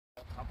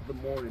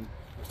Good morning.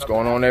 What's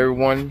going on,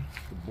 everyone?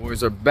 The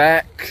boys are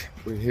back.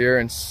 We're here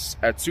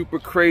at Super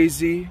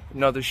Crazy.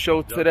 Another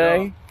show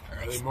today.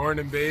 Early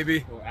morning,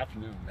 baby. Well,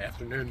 afternoon.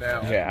 Afternoon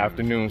now. Yeah,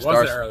 afternoon.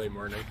 Was it early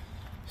morning?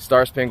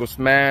 Star Spangled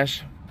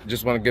Smash.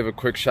 Just want to give a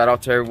quick shout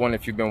out to everyone.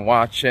 If you've been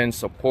watching,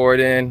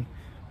 supporting,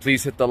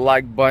 please hit the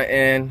like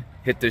button,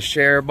 hit the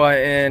share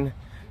button,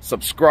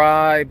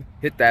 subscribe,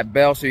 hit that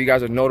bell so you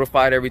guys are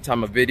notified every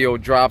time a video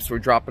drops. We're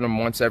dropping them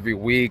once every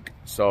week,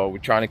 so we're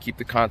trying to keep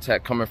the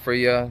content coming for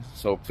you.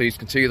 So please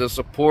continue the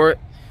support.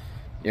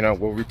 You know,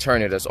 we'll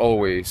return it as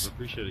always. We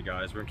appreciate it,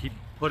 guys. We're gonna keep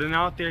putting it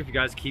out there if you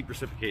guys keep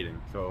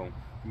reciprocating. So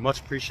much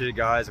appreciated,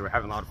 guys, and we're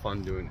having a lot of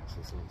fun doing this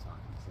at the same time.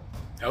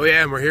 Oh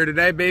yeah, and we're here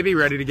today, baby,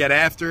 ready to get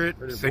after it.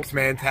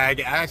 6-man tag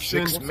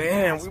action.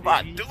 6-man, we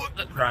about to do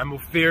it. Primal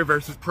Fear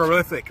versus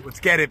Prolific. Let's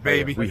get it,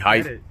 baby. We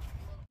hype.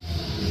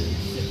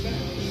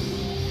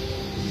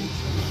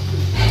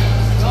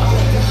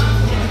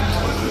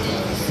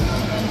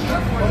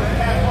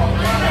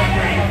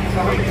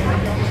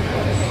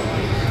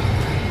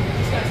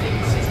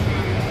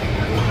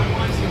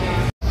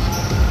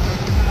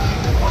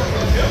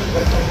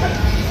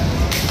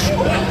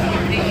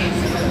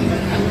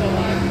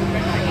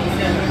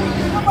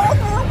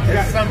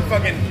 Some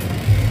fucking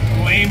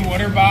lame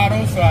water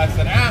bottle, so I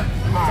said, I'm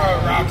gonna throw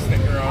a rock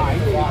sticker on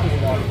it.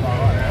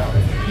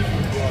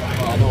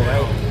 I know,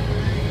 right?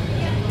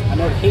 I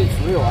know the hate's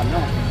real, I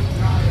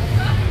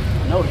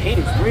know the hate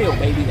is real,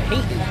 baby. The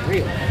hate is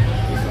real.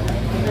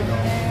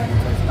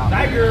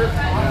 Tiger!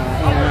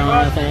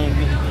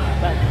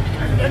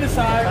 Other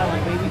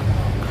side. Baby.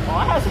 Oh,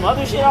 I had some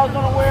other shit I was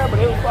gonna wear, but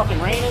it was fucking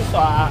raining, so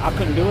I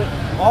couldn't do it.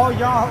 Oh,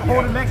 y'all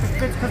holding back the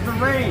fits because the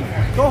rain.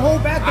 Don't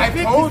hold back the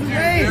fits because the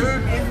rain.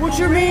 Dude. What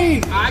you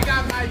mean? I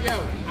got my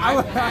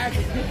I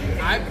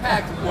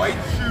packed white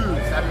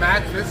shoes that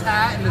match this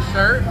hat and the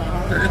shirt.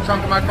 They're in the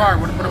trunk of my car. I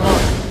would've put them on.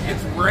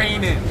 It's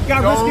raining.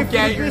 Don't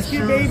get your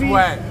shoes baby.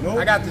 Wet. Nope.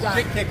 I got the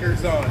shit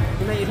kickers on.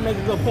 You make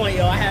a good point,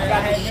 yo. I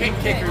had the shit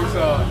kickers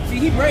on. See,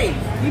 he brave.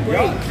 He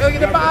brave. Look at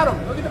the bottom.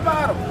 Look at the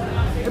bottom.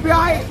 It'll be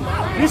alright.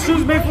 This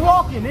shoe's made for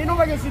walking. Ain't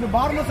nobody gonna see the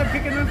bottom unless I'm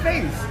kicking in the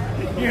face.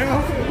 You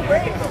know?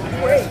 Brave.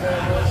 Brave.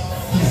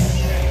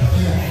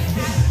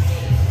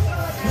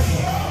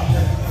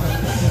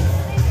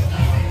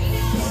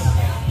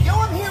 Yo,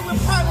 I'm here with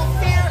Primal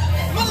Fear.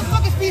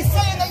 Motherfuckers be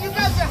saying that you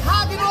guys are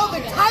hogging all the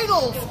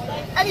titles.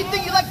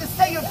 Anything you like to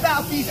say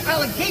about these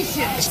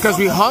allegations? It's because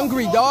we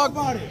hungry, dog.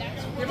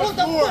 What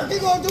the fuck you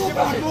gonna do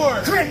about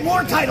it? Create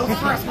more titles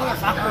first,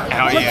 motherfucker.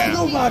 Hell what yeah. you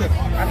do about it?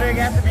 I think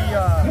I have to be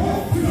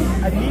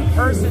a neat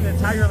person to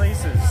tie your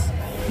laces.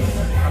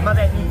 I'm not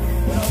that neat.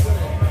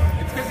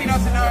 It's because he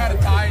doesn't know how to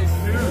tie his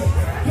shoes.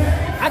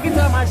 I can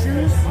tie my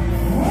shoes.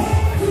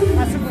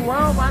 I super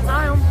well, I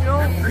tie them, you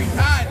know. Free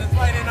tied. That's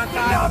why I didn't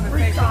untie them and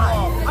take them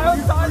off. I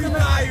untied them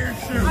tie your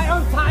shoes. I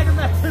untied them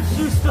at the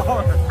shoe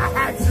store. I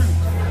had to.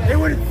 They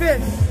wouldn't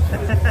fit.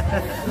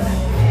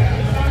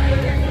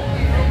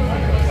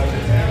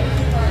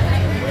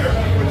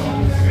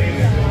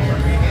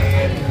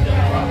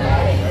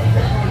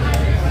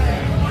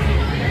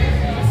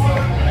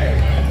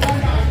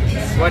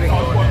 Sweating.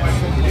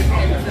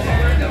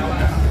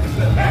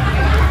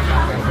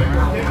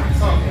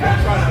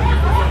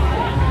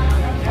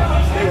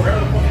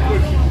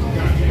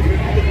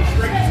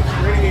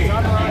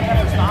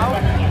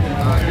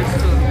 This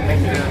is to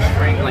make the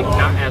string like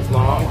not as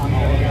long.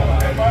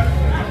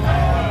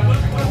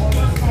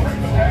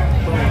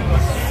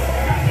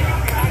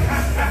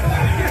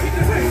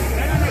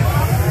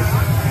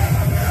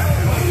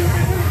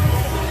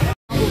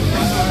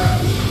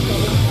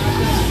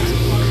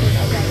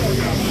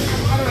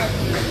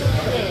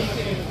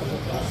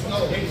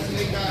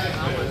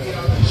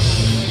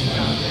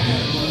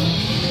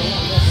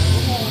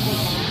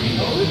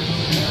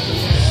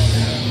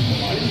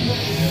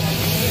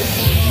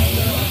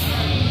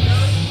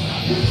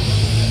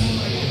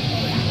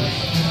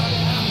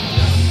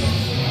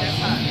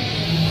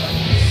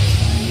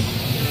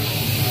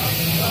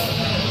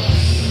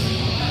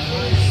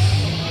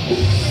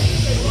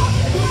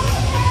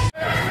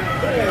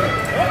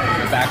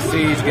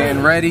 Backstage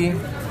getting ready.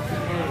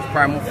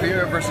 Primal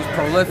Fear versus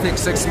Prolific.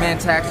 6-man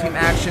tag team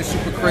action.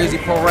 Super Crazy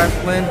Pro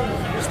Wrestling.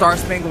 Star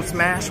Spangled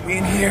Smash. We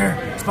in here.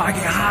 It's about to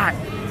get hot.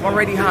 I'm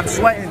already hot. I'm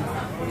sweating.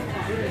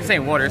 This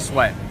ain't water, it's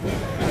sweat.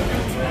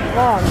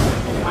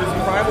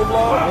 Primal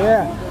blow?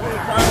 Yeah.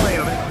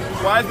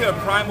 Why is there a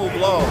primal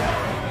blow?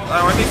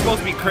 Aren't they supposed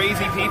to be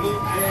crazy people?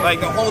 Like,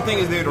 the whole thing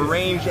is they're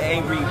deranged,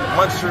 angry,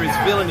 monstrous,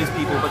 villainous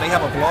people, but they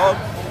have a blog,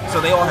 so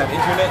they all have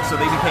internet, so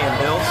they be paying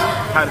bills.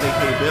 How do they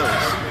pay bills?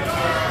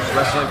 Does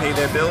wrestling pay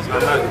their bills?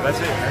 I'm not, that's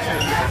it, that's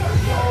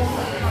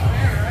it.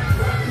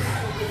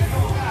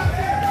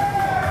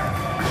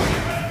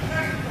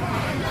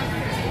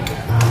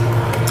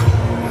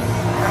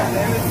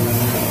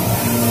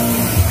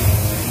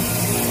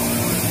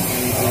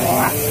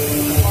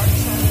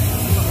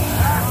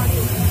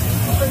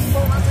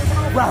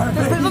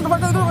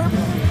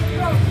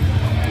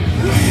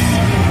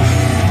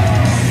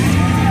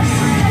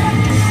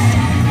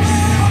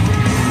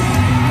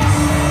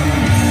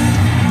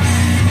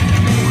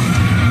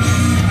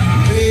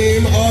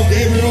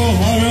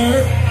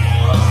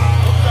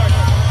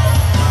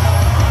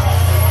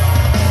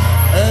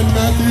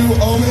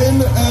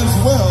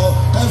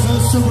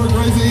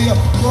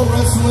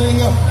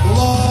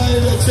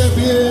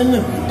 champion,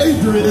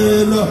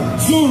 Adrien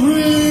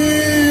Soriano.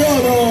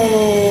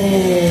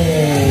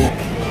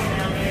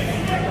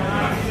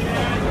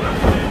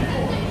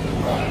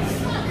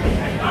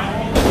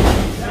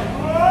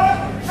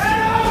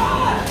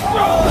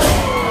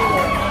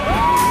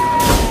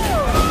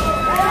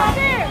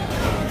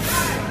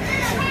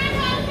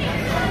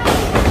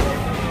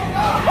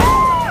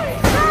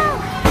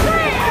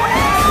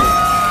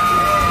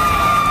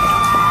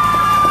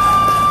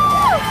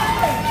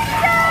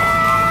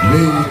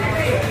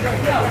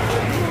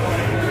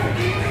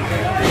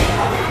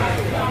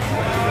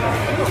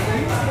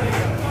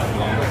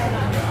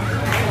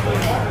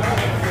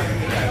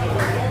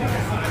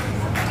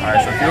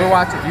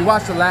 Alright, so if you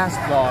watched the last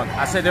vlog,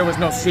 I said there was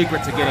no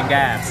secret to getting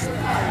abs.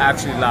 I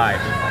actually lied.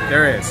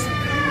 There is.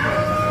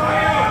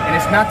 And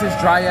it's not this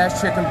dry ass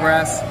chicken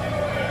breast,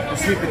 the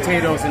sweet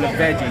potatoes, and the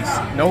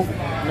veggies. Nope.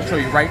 I'm gonna show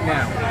you right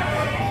now.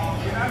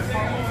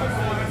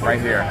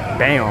 Right here.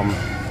 Bam.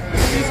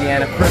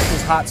 Louisiana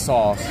Crystal's hot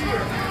sauce.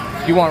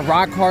 If you want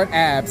rock hard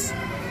abs,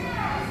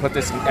 put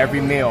this in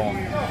every meal.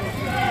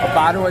 A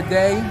bottle a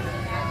day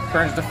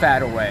burns the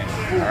fat away.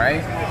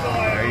 Alright?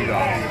 There you go.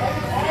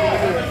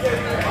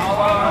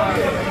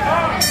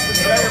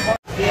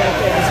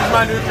 This is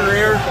my new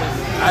career.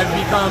 I've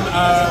become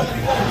a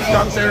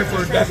instructor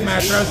for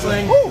deathmatch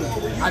wrestling.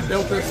 I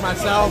built this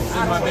myself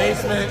in my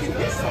basement.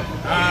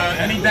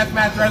 Any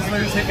deathmatch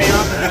wrestlers, hit me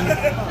up and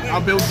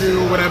I'll build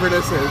you whatever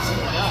this is. Did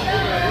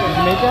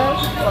you make that?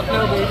 Fuck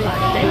no, baby.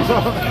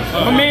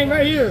 My man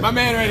right here. My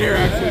man right here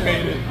actually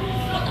made it.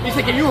 He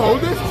said, can you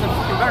hold this? I said,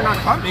 you better not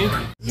cut me.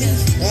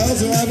 I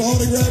also have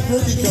autographed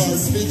rookie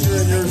cards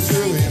featuring yours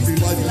truly if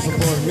you'd like to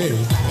support me.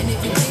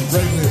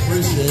 Greatly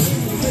appreciate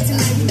it.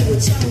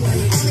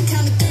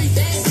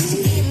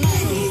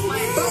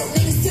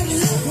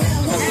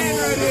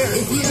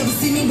 If you ever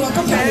see me walk,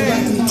 I'm probably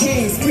rocking the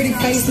cans. Pretty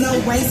face, no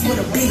waist with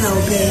a big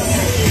old bag.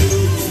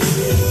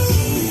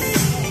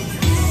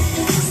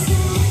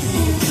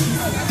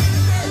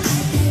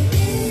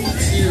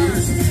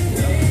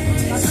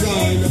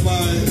 Signed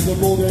by the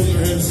bulldozer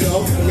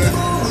himself.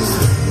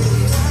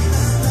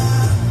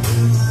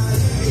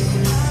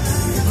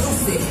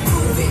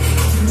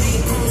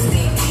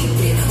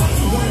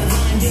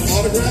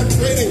 Autographed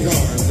trading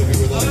cards if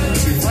you would like to.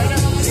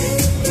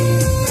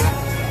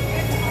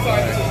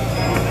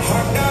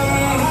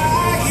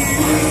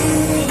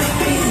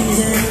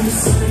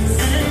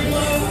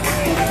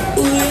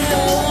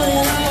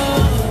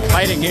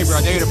 Bite it, Gabriel.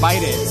 I dare you to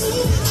bite it.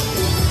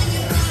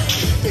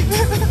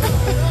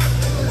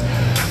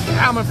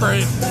 I'm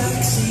afraid.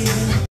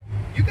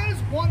 You guys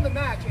won the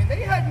match, and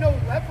they had no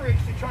leverage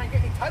to try and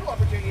get any title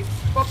opportunities.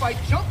 But by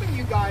jumping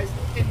you guys,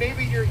 and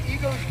maybe your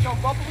egos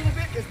jump up a little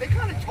bit, because they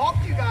kind of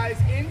talked you guys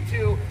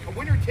into a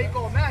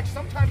winner-take-all match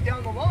sometime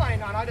down the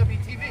line on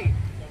IWTV.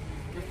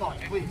 Your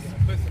thoughts, please.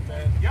 Listen,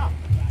 man. Yeah,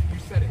 you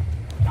said it.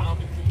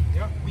 Dominant.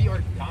 Yeah, we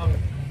are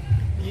dominant.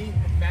 Me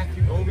and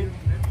Matthew Omen,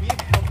 we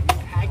have held these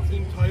tag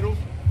team titles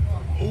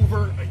for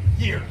over a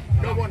year.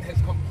 No one has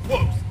come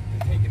close to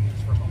taking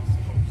these from us.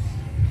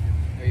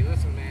 Hey,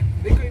 listen, man.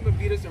 They couldn't even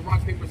beat us in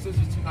rock, paper,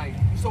 scissors tonight.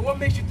 So what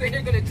makes you think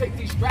they're gonna take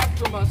these straps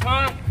from us,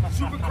 huh?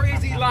 Super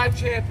crazy live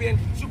champion,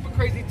 super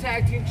crazy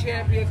tag team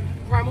champions.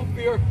 Primal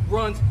Fear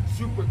runs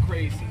super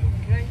crazy,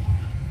 okay?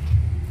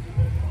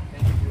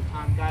 Thank you for your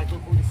time, guys.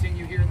 Look forward to seeing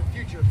you here in the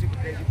future of Super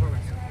Crazy Pro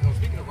Wrestling. Well,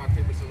 speaking of rock,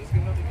 paper, scissors, let's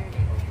get another game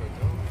in real quick,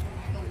 though.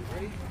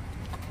 Ready?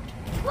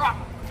 Rock,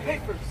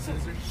 paper,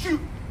 scissors, shoot!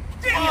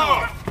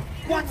 Damn!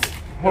 What?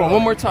 Hold on,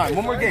 one more time.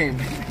 One more game.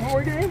 One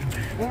more game.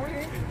 One more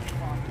game.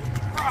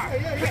 Rock,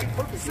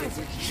 paper,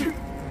 scissors, shoot!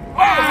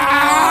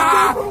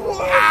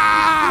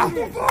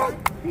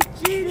 He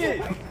cheated.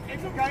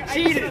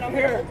 Cheated.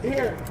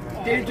 Here.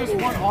 Dave just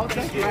won all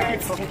the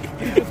straps.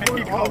 He just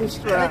won all the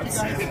straps.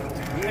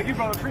 Thank you,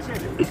 brother.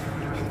 Appreciate it.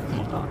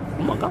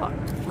 Oh my God.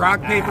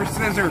 Rock, paper,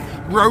 scissors,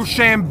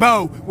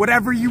 Rochambeau,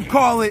 whatever you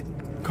call it,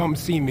 come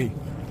see me.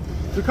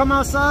 We come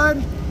outside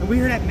and we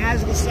hear that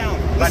magical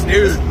sound. My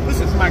dude, this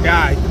is my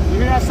guy. You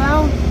hear that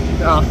sound?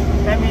 No.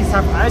 That means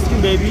time for ice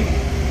cream, baby.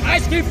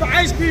 Ice cream for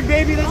ice cream,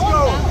 baby. Let's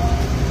go.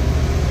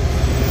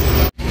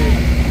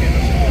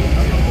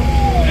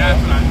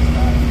 That's nice.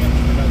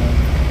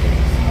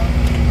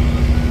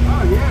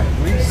 Oh yeah.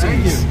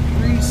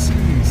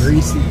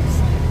 Reese's.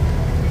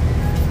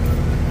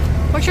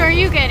 Which are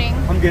you getting?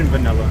 I'm getting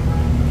vanilla.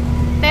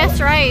 That's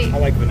right. I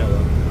like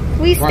vanilla.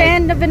 We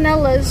stand the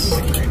vanillas.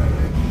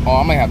 Oh,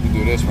 I might have to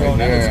do this right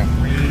there.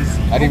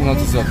 I didn't even know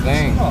this was a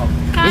thing.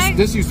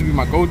 This used to be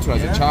my go-to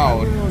as a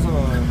child.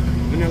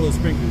 Vanilla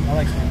sprinkles. I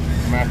like sprinkles.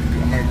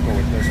 I'm gonna go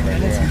with this right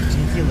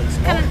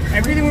here.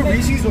 Everything with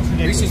Reese's looks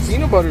ridiculous. Reese's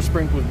peanut butter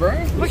sprinkles, bro.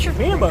 What's your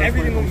peanut butter?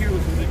 Everything over here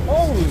looks ridiculous.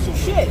 Oh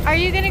shit! Are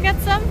you gonna get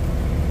some?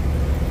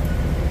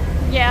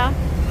 Yeah.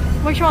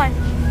 Which one?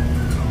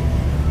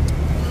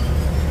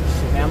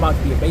 Shit, man, I'm about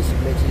to be a basic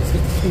bitch. Just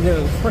get the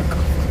vanilla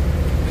sprinkles.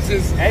 This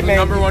is the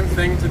number one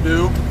thing to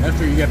do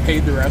after you get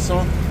paid to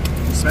wrestle.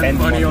 Spend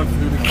money on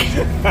food.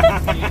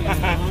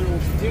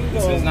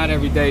 This is not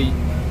every day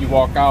you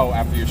walk out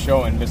after your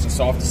show and Mr.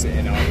 Soft is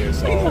sitting out here.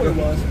 So It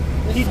was.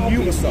 He's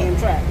muting the damn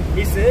track.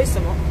 He said there's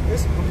some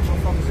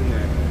motherfuckers in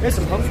there. There's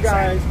some hungry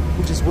guys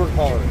who just work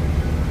hard.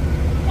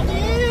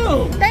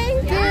 Ew.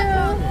 Thank you.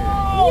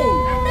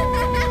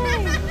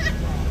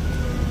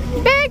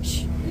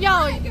 Bitch.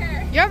 Yo,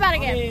 you're about to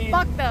get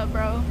fucked up,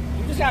 bro.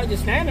 You just gotta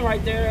just stand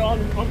right there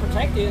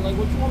unprotected. Like,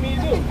 what you want me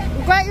to do?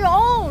 Get your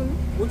own.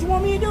 What you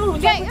want me to do?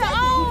 Get your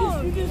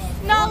own. You just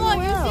no, look,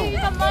 you see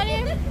the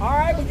money?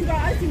 Alright, but you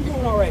got ice cream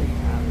doing already.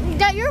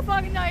 Get your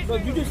fucking ice cream.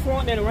 Look, you just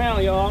flaunting it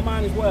around, y'all. I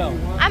might as well.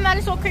 I might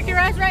as well kick your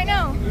ass right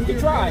now. You can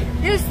try.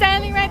 You're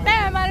standing right there.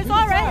 I might as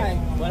well, right?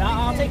 But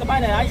I'll take a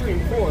bite of that ice cream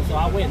before, so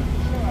I win.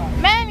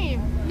 Manny,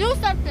 do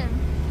something.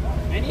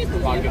 Manny is the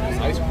I'll get this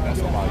ice cream.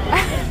 That's all I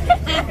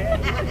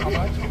How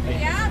much?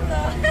 Yeah,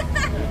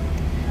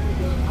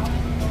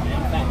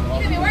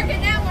 you're gonna be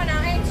working that one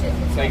out, ain't you?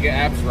 So you get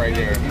abs right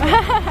here.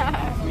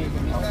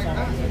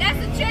 That's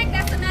the trick,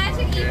 that's the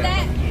magic, eat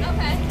that.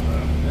 Okay.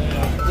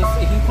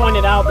 He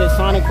pointed out this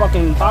Sonic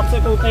fucking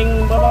popsicle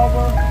thing, blah blah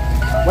blah.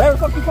 Whatever the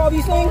fuck you call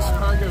these things?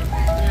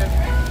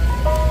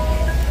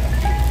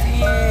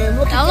 Damn,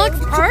 look that looks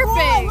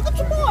perfect. Look at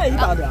your boy. He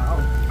about to,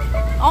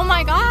 oh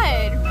my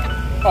god.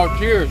 Oh,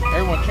 cheers.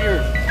 Everyone,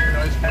 cheers.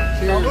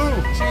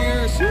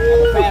 Cheers. Cheers.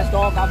 I've been fast,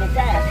 dog. I've been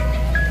fast.